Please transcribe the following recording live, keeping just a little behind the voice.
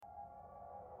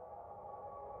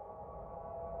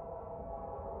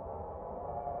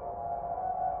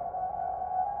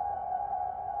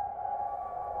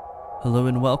Hello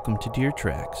and welcome to Deer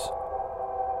Tracks.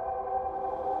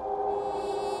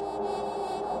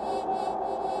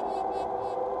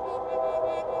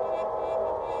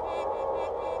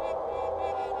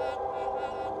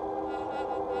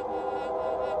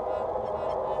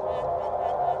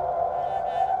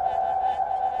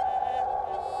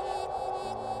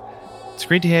 It's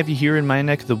great to have you here in my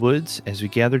neck of the woods as we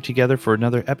gather together for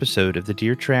another episode of the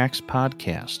Deer Tracks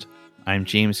podcast. I'm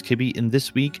James Kibbe, and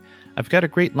this week I've got a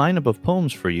great lineup of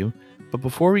poems for you, but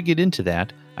before we get into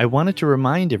that, I wanted to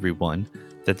remind everyone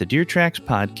that the Deer Tracks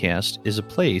podcast is a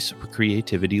place where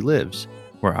creativity lives,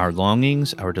 where our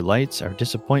longings, our delights, our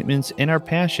disappointments, and our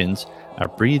passions are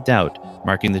breathed out,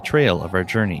 marking the trail of our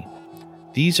journey.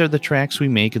 These are the tracks we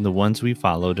make and the ones we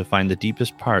follow to find the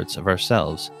deepest parts of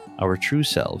ourselves, our true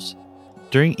selves.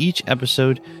 During each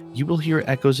episode, you will hear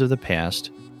echoes of the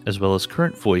past, as well as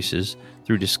current voices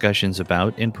through discussions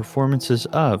about and performances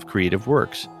of creative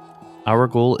works. Our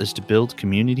goal is to build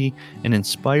community and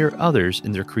inspire others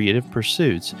in their creative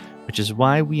pursuits, which is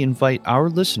why we invite our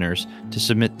listeners to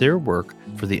submit their work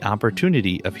for the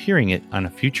opportunity of hearing it on a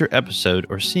future episode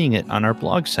or seeing it on our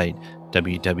blog site,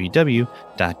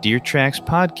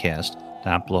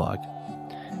 www.deertrackspodcast.blog.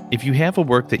 If you have a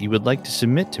work that you would like to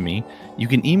submit to me, you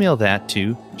can email that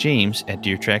to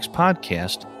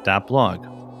james@deertrackspodcast.blog.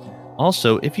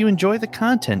 Also, if you enjoy the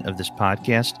content of this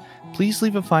podcast, please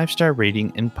leave a 5-star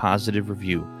rating and positive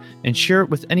review, and share it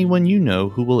with anyone you know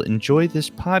who will enjoy this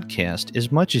podcast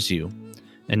as much as you.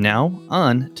 And now,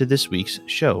 on to this week's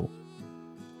show.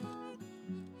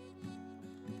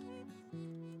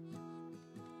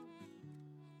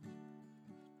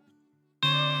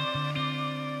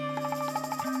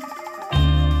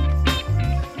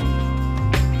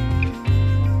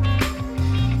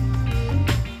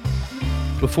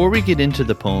 Before we get into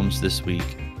the poems this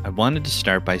week, I wanted to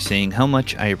start by saying how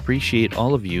much I appreciate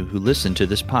all of you who listen to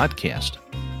this podcast.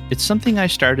 It's something I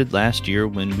started last year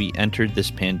when we entered this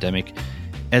pandemic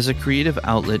as a creative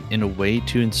outlet and a way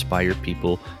to inspire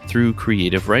people through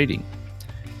creative writing.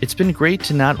 It's been great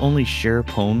to not only share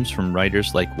poems from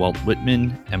writers like Walt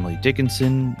Whitman, Emily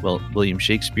Dickinson, William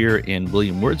Shakespeare, and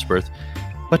William Wordsworth,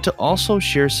 but to also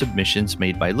share submissions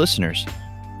made by listeners.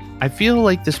 I feel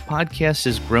like this podcast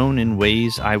has grown in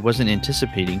ways I wasn't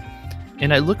anticipating,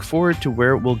 and I look forward to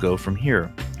where it will go from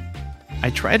here.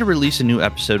 I try to release a new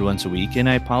episode once a week, and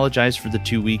I apologize for the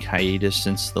 2-week hiatus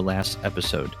since the last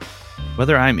episode.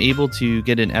 Whether I'm able to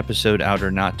get an episode out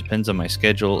or not depends on my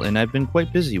schedule, and I've been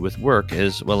quite busy with work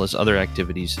as well as other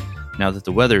activities now that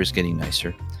the weather is getting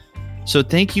nicer. So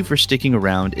thank you for sticking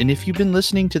around, and if you've been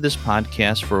listening to this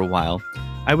podcast for a while,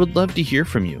 I would love to hear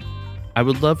from you. I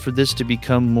would love for this to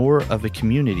become more of a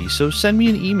community, so send me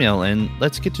an email and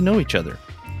let's get to know each other.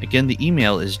 Again, the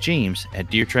email is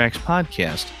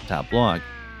james@deertrackspodcast.blog.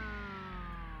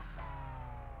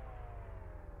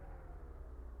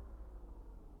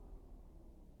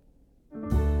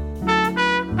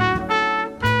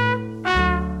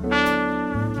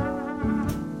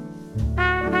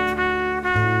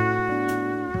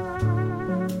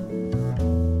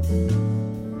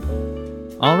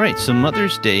 All right, so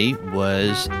Mother's Day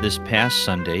was this past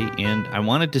Sunday, and I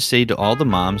wanted to say to all the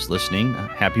moms listening,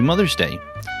 Happy Mother's Day.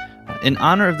 In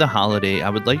honor of the holiday, I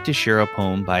would like to share a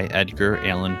poem by Edgar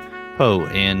Allan Poe,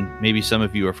 and maybe some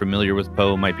of you are familiar with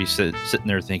Poe, might be sitting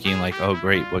there thinking like, oh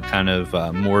great, what kind of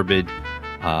morbid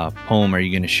poem are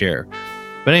you going to share?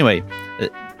 But anyway,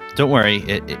 don't worry,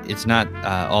 it's not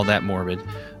all that morbid.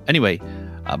 Anyway,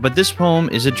 but this poem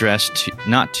is addressed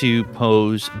not to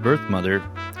Poe's birth mother,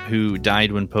 who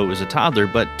died when Poe was a toddler,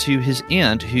 but to his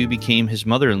aunt, who became his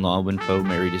mother-in-law when Poe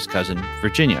married his cousin,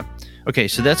 Virginia. Okay,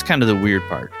 so that's kind of the weird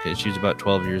part, because she was about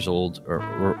 12 years old or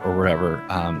whatever.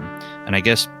 And I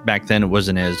guess back then it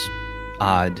wasn't as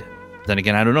odd. Then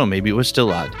again, I don't know, maybe it was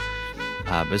still odd.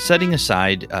 But setting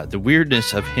aside the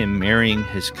weirdness of him marrying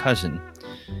his cousin,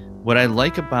 what I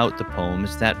like about the poem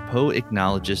is that Poe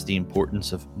acknowledges the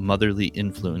importance of motherly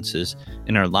influences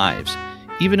in our lives,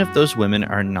 even if those women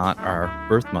are not our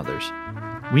birth mothers.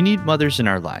 We need mothers in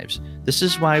our lives. This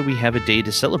is why we have a day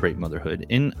to celebrate motherhood,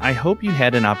 and I hope you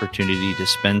had an opportunity to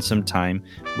spend some time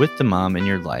with the mom in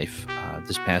your life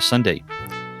this past Sunday.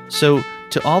 So,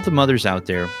 to all the mothers out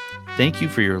there, thank you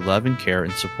for your love and care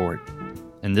and support.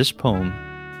 And this poem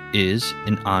is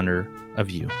in honor of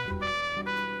you.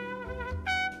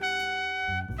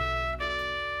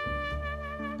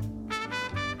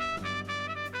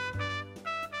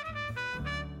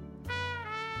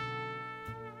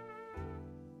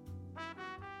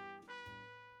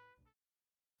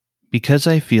 Because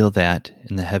I feel that,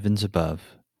 in the heavens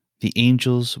above, the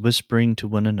angels whispering to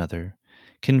one another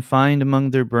can find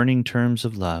among their burning terms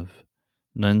of love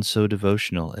none so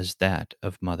devotional as that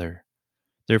of mother.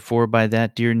 Therefore by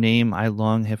that dear name I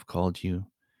long have called you,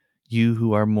 you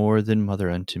who are more than mother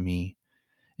unto me,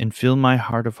 and fill my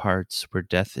heart of hearts where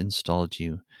death installed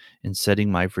you, in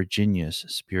setting my Virginia's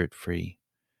spirit free.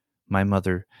 My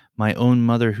mother, my own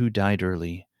mother who died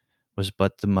early, was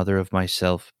but the mother of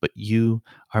myself, but you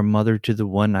are mother to the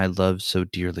one I love so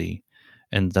dearly,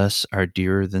 and thus are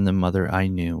dearer than the mother I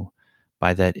knew,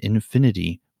 by that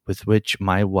infinity with which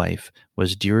my wife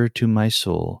was dearer to my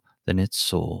soul than its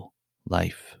soul,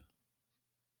 life.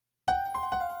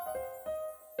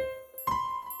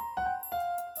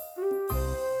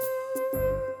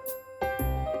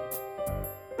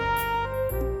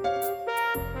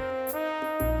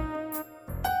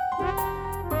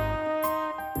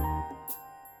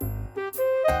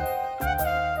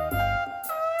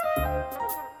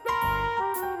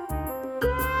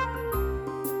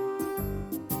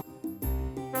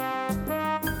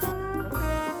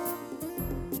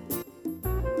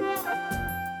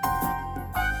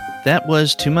 That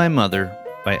was To My Mother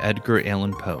by Edgar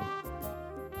Allan Poe.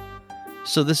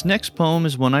 So this next poem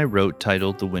is one I wrote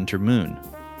titled The Winter Moon.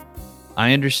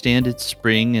 I understand it's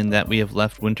spring and that we have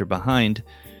left winter behind,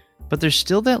 but there's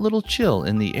still that little chill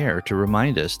in the air to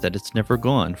remind us that it's never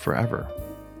gone forever.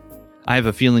 I have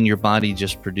a feeling your body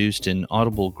just produced an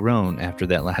audible groan after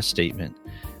that last statement.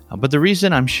 But the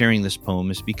reason I'm sharing this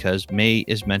poem is because May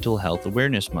is Mental Health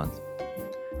Awareness Month.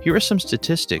 Here are some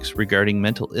statistics regarding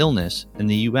mental illness in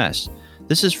the U.S.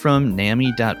 This is from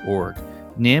NAMI.org.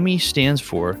 NAMI stands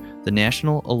for the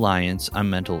National Alliance on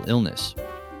Mental Illness.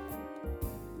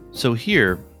 So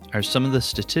here are some of the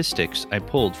statistics I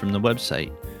pulled from the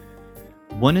website.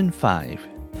 1 in 5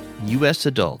 U.S.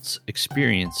 adults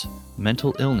experience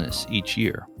mental illness each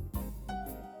year.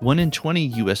 1 in 20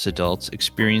 U.S. adults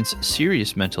experience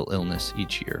serious mental illness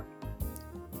each year.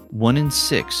 1 in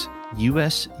 6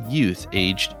 U.S. youth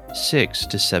aged 6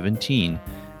 to 17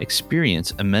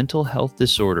 experience a mental health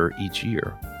disorder each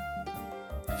year.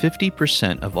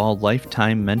 50% of all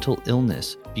lifetime mental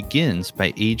illness begins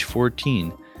by age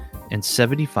 14 and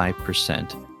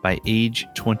 75% by age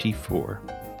 24.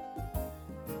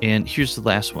 And here's the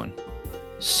last one.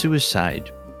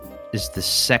 Suicide is the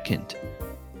second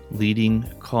leading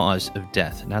cause of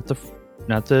death, not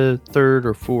the third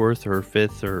or fourth or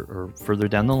fifth or further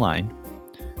down the line,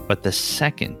 but the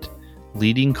second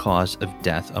leading cause of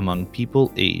death among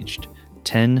people aged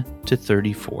 10 to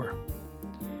 34.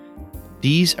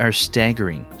 These are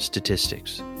staggering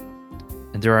statistics,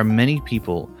 and there are many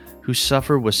people who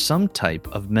suffer with some type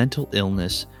of mental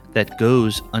illness that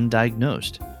goes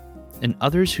undiagnosed, and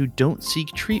others who don't seek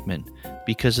treatment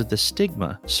because of the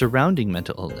stigma surrounding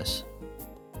mental illness.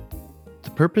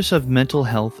 The purpose of Mental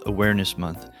Health Awareness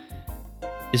Month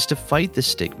is to fight the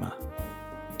stigma,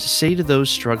 to say to those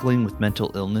struggling with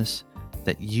mental illness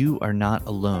that you are not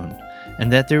alone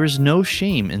and that there is no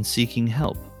shame in seeking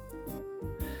help.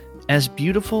 As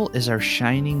beautiful as our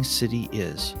shining city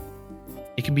is,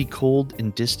 it can be cold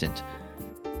and distant,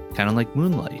 kind of like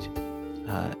moonlight,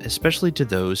 especially to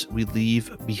those we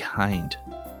leave behind.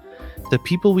 The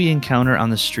people we encounter on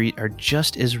the street are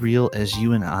just as real as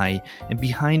you and I, and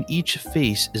behind each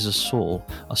face is a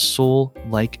soul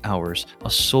like ours, a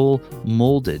soul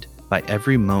molded by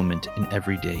every moment and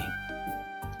every day.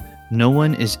 No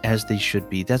one is as they should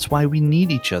be. That's why we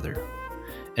need each other.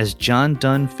 As John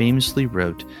Donne famously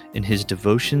wrote in his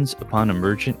Devotions Upon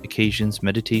Emergent Occasions,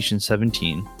 Meditation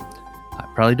 17,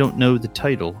 I probably don't know the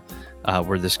title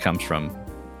where this comes from,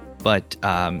 but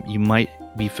you might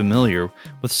be familiar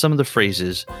with some of the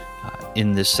phrases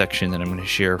in this section that I'm going to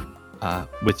share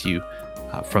with you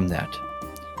from that.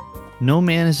 No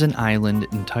man is an island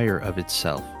entire of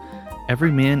itself.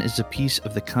 Every man is a piece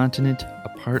of the continent,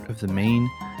 a part of the main.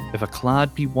 If a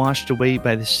clod be washed away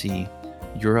by the sea,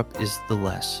 Europe is the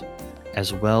less,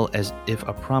 as well as if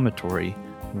a promontory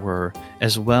were,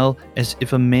 as well as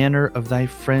if a manor of thy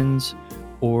friends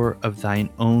or of thine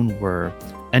own were.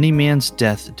 Any man's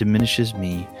death diminishes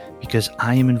me, because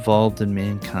I am involved in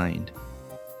mankind,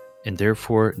 and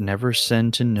therefore never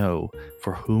send to know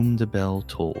for whom the bell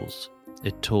tolls.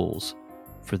 It tolls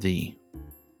for thee.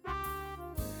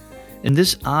 In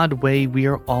this odd way, we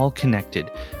are all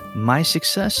connected. My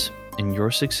success and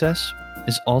your success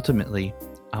is ultimately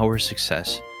our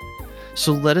success.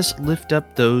 So let us lift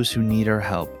up those who need our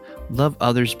help, love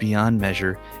others beyond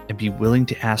measure, and be willing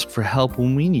to ask for help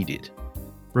when we need it.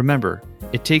 Remember,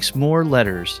 it takes more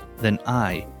letters than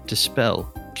I to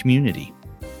spell community.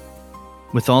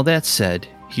 With all that said,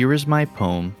 here is my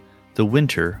poem, The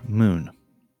Winter Moon.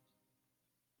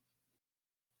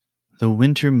 The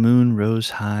winter moon rose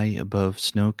high above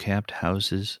snow-capped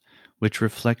houses, which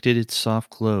reflected its soft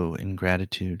glow in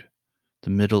gratitude. The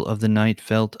middle of the night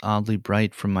felt oddly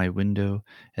bright from my window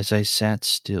as I sat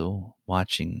still,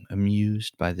 watching,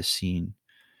 amused by the scene.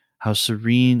 How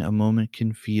serene a moment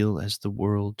can feel as the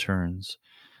world turns.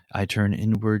 I turn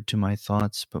inward to my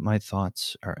thoughts, but my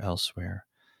thoughts are elsewhere.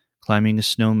 Climbing a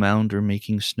snow mound or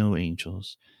making snow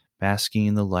angels, basking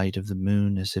in the light of the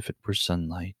moon as if it were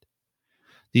sunlight.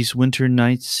 These winter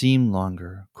nights seem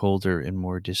longer, colder, and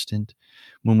more distant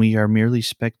when we are merely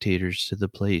spectators to the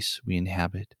place we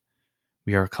inhabit.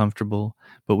 We are comfortable,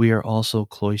 but we are also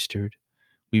cloistered.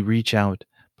 We reach out,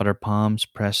 but our palms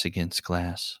press against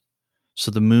glass.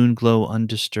 So the moon glow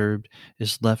undisturbed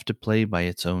is left to play by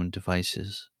its own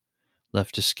devices,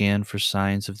 left to scan for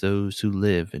signs of those who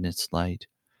live in its light,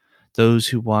 those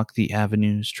who walk the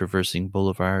avenues, traversing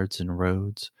boulevards and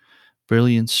roads.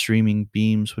 Brilliant streaming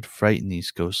beams would frighten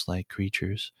these ghost-like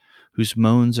creatures, whose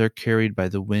moans are carried by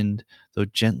the wind, though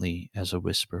gently as a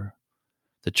whisper.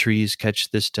 The trees catch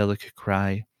this delicate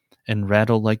cry and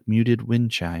rattle like muted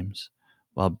wind chimes,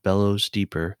 while bellows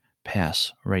deeper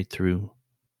pass right through.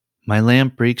 My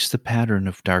lamp breaks the pattern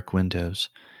of dark windows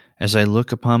as I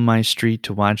look upon my street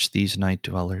to watch these night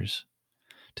dwellers.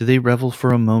 Do they revel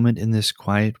for a moment in this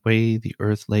quiet way the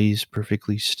earth lays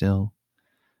perfectly still?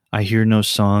 I hear no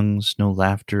songs, no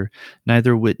laughter,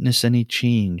 neither witness any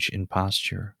change in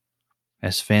posture.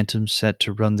 As phantoms set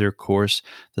to run their course,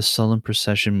 the sullen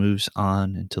procession moves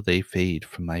on until they fade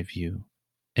from my view.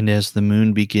 And as the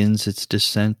moon begins its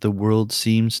descent, the world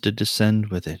seems to descend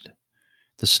with it.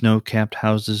 The snow-capped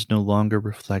houses no longer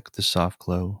reflect the soft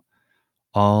glow.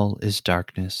 All is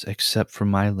darkness except for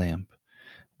my lamp,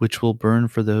 which will burn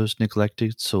for those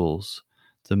neglected souls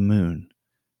the moon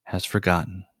has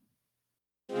forgotten.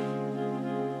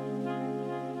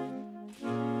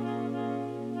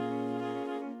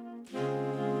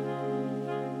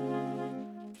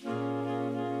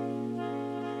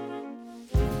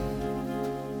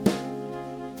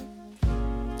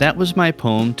 That was my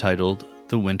poem titled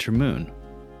The Winter Moon.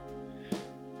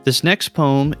 This next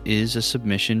poem is a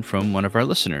submission from one of our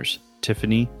listeners,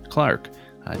 Tiffany Clark.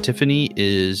 Tiffany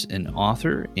is an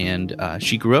author, and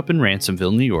she grew up in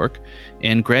Ransomville, New York,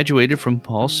 and graduated from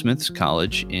Paul Smith's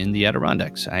College in the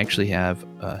Adirondacks. I actually have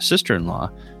a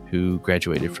sister-in-law who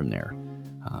graduated from there,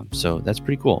 so that's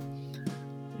pretty cool.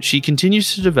 She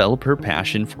continues to develop her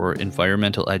passion for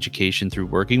environmental education through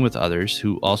working with others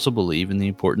who also believe in the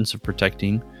importance of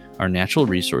protecting our natural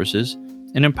resources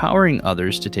and empowering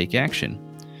others to take action.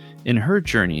 In her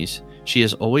journeys, she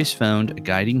has always found a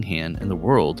guiding hand in the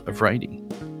world of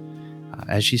writing.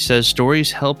 As she says,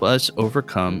 stories help us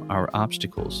overcome our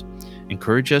obstacles,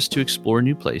 encourage us to explore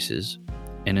new places,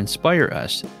 and inspire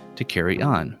us to carry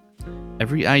on.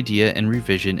 Every idea and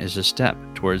revision is a step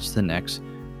towards the next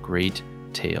great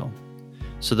tale.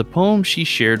 So the poem she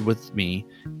shared with me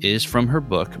is from her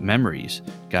book, Memories,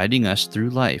 Guiding Us Through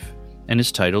Life, and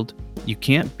is titled, You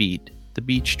Can't Beat the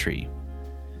Beech Tree.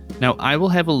 Now, I will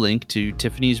have a link to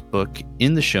Tiffany's book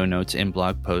in the show notes and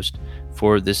blog post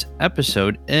for this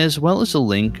episode, as well as a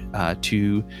link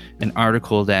to an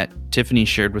article that Tiffany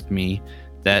shared with me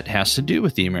that has to do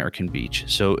with the American beech.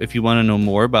 So if you want to know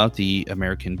more about the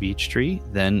American beech tree,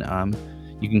 then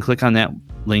you can click on that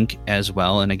link as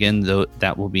well. And again,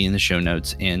 that will be in the show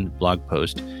notes and blog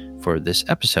post for this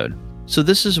episode. So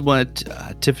this is what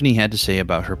Tiffany had to say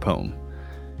about her poem.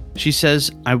 She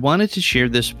says, I wanted to share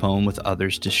this poem with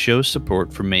others to show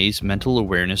support for May's Mental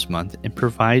Awareness Month and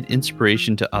provide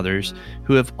inspiration to others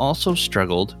who have also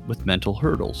struggled with mental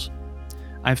hurdles.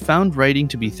 I've found writing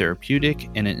to be therapeutic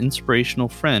and an inspirational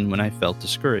friend when I felt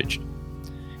discouraged.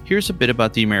 Here's a bit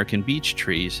about the American beech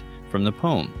trees from the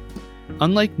poem.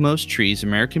 Unlike most trees,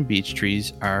 American beech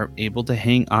trees are able to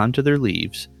hang on to their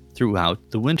leaves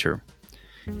throughout the winter.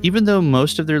 Even though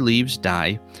most of their leaves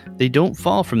die, they don't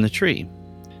fall from the tree.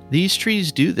 These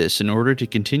trees do this in order to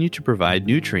continue to provide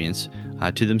nutrients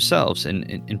to themselves and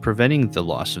in preventing the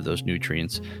loss of those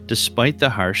nutrients despite the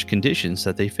harsh conditions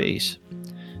that they face.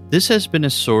 This has been a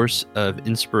source of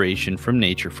inspiration from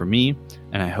nature for me,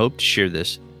 and I hope to share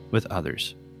this with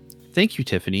others. Thank you,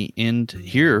 Tiffany, and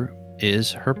here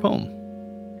is her poem.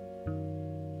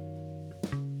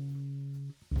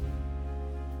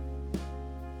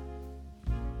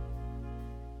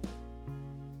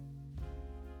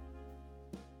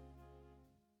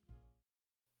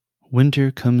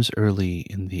 Winter comes early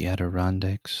in the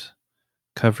Adirondacks,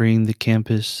 covering the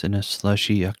campus in a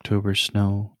slushy October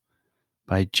snow.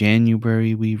 By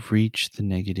January, we've reached the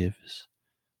negatives.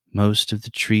 Most of the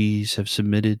trees have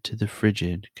submitted to the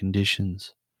frigid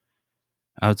conditions.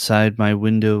 Outside my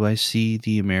window, I see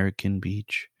the American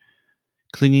beech,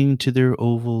 clinging to their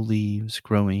oval leaves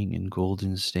growing in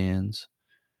golden stands,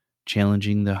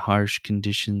 challenging the harsh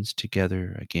conditions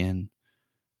together again,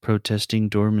 protesting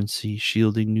dormancy,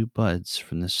 shielding new buds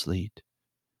from the sleet.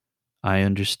 I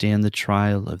understand the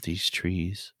trial of these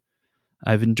trees.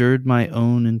 I've endured my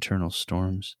own internal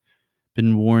storms,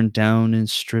 been worn down and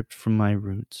stripped from my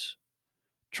roots,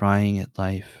 trying at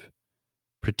life,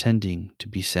 pretending to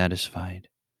be satisfied.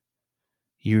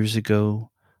 Years ago,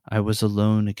 I was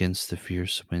alone against the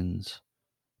fierce winds,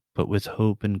 but with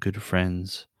hope and good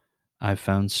friends, I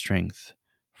found strength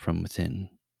from within.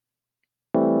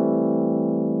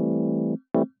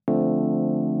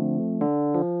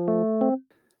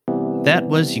 That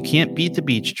was You Can't Beat the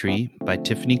Beech Tree by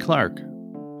Tiffany Clark.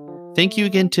 Thank you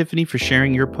again, Tiffany, for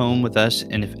sharing your poem with us.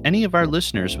 And if any of our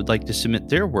listeners would like to submit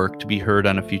their work to be heard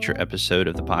on a future episode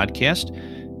of the podcast,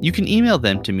 you can email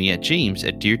them to me at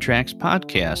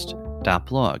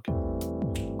james@deertrackspodcast.blog.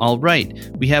 All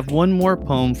right, we have one more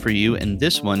poem for you, and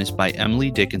this one is by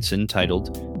Emily Dickinson,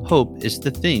 titled Hope is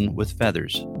the Thing with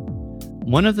Feathers.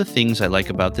 One of the things I like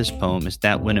about this poem is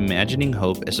that when imagining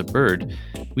hope as a bird,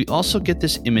 we also get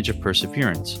this image of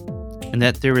perseverance, and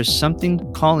that there is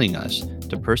something calling us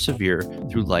to persevere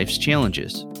through life's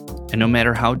challenges. And no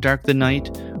matter how dark the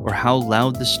night or how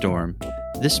loud the storm,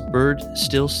 this bird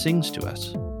still sings to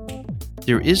us.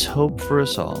 There is hope for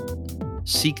us all.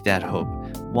 Seek that hope,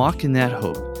 walk in that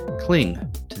hope, cling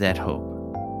to that hope.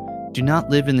 Do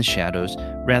not live in the shadows,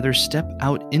 rather step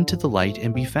out into the light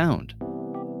and be found.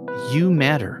 You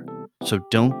matter, so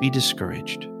don't be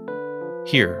discouraged.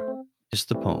 Here is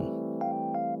the poem.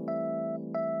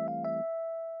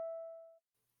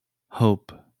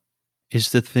 Hope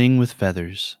is the thing with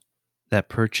feathers that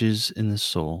perches in the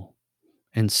soul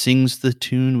and sings the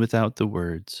tune without the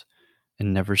words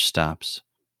and never stops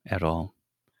at all.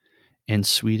 And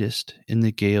sweetest in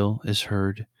the gale is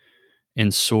heard,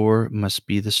 and sore must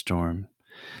be the storm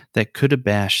that could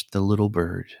abash the little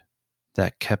bird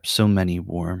that kept so many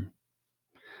warm.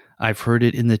 I've heard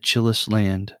it in the chillest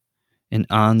land and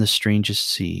on the strangest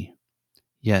sea,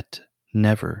 yet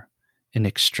never in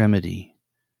extremity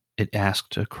it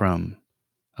asked a crumb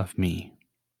of me.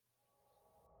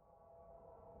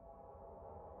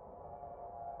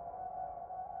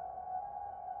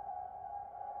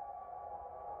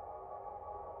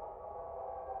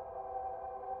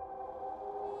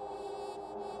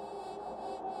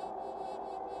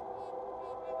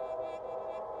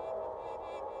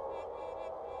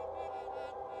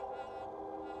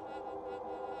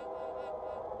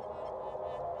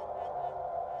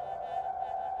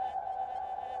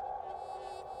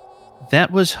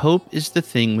 That was Hope is the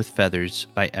Thing with Feathers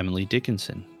by Emily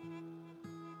Dickinson.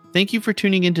 Thank you for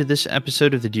tuning into this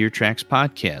episode of the Deer Tracks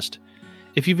podcast.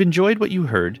 If you've enjoyed what you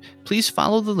heard, please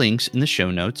follow the links in the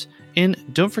show notes, and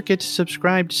don't forget to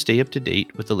subscribe to stay up to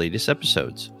date with the latest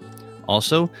episodes.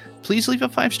 Also, please leave a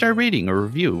 5-star rating or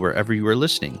review wherever you are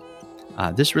listening.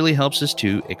 This really helps us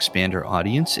to expand our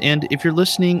audience, and if you're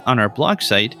listening on our blog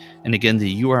site, and again,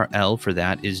 the URL for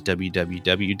that is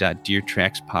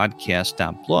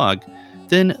www.deertrackspodcast.blog,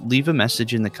 then leave a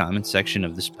message in the comments section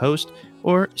of this post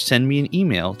or send me an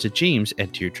email to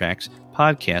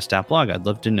james@deertrackspodcast.blog. I'd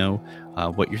love to know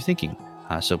what you're thinking.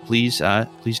 So please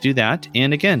do that.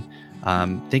 And again,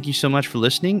 thank you so much for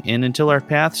listening. And until our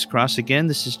paths cross again,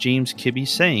 this is James Kibbe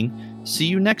saying, see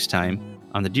you next time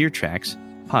on the Deer Tracks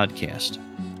podcast.